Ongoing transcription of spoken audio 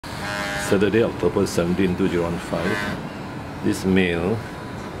Saturday, October 17, 2015. This male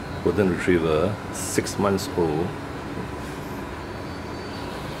golden retriever, 6 months old,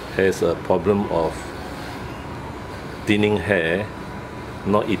 has a problem of thinning hair,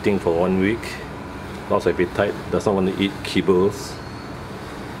 not eating for 1 week, lost appetite, does not want to eat kibbles,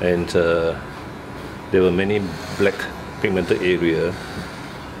 and there were many black pigmented area,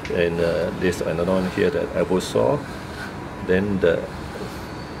 and there's another one here that I saw. Then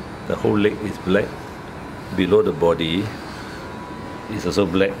the whole leg is black, below the body is also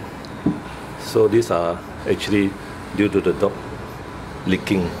black. So these are actually due to the dog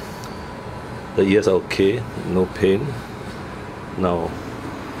licking. The ears are okay, no pain. Now,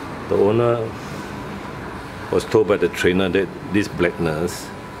 the owner was told by the trainer that this blackness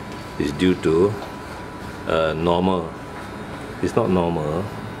is due to normal. It's not normal.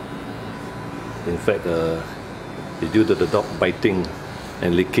 In fact, it's due to the dog biting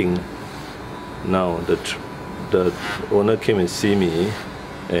and licking. Now, the owner came and see me,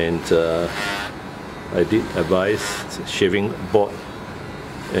 and I did advise shaving board,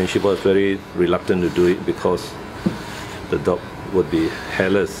 and she was very reluctant to do it because the dog would be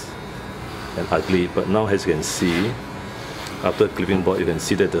hairless and ugly. But now, as you can see, after clipping board, you can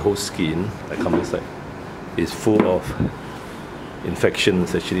see that the whole skin, I come this side, is full of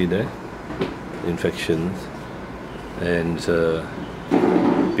infections actually there, infections, and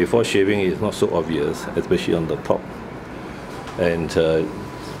before shaving it's not so obvious, especially on the top, and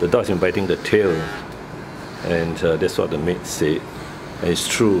the dog's been biting the tail, and that's what the mate said, and it's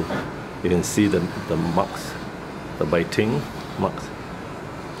true. You can see the marks, the biting marks,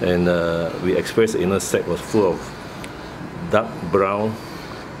 and we expressed the inner sac was full of dark brown,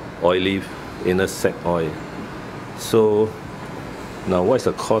 oily inner sac oil. So now, what is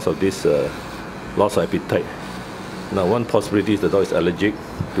the cause of this loss of appetite? Now, one possibility is the dog is allergic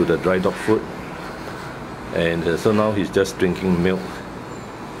to the dry dog food, and so now he's just drinking milk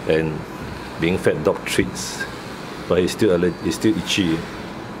and being fed dog treats, but he's still itchy.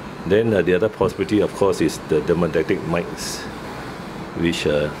 Then the other possibility, of course, is the dermatitis mites, which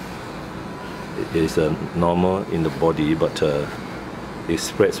is normal in the body, but it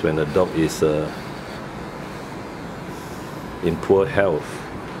spreads when the dog is in poor health.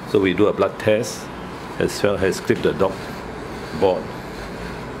 So we do a blood test, as well as clip the dog board,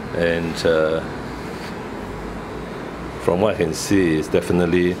 and from what I can see, is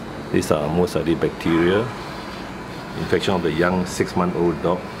definitely these are most likely bacterial infection of the young 6-month-old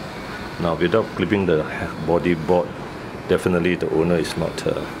dog. Now, without clipping the body board, definitely the owner is not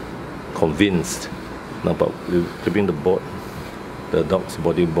convinced. Now, but with clipping the board, the dog's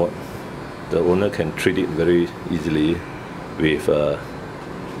body board, the owner can treat it very easily with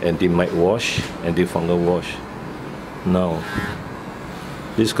anti-mite wash, antifungal wash. Now,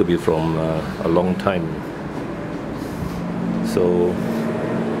 this could be from a long time. So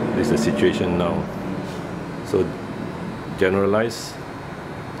this is the situation now. So generalized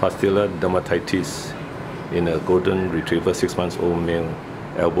pustular dermatitis in a golden retriever 6 months old male,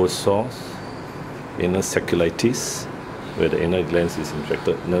 elbow sores, inner sacculitis, where the inner glands is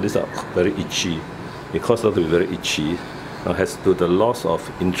infected. Now these are very itchy. It causes them to be very itchy. Now, has to the loss of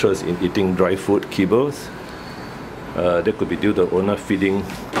interest in eating dry food, kibbles. That could be due to the owner feeding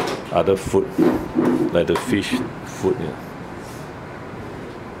other food, like the fish food. Yeah.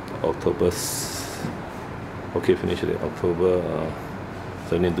 Okay, finish it. October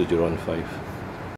 17, 2015.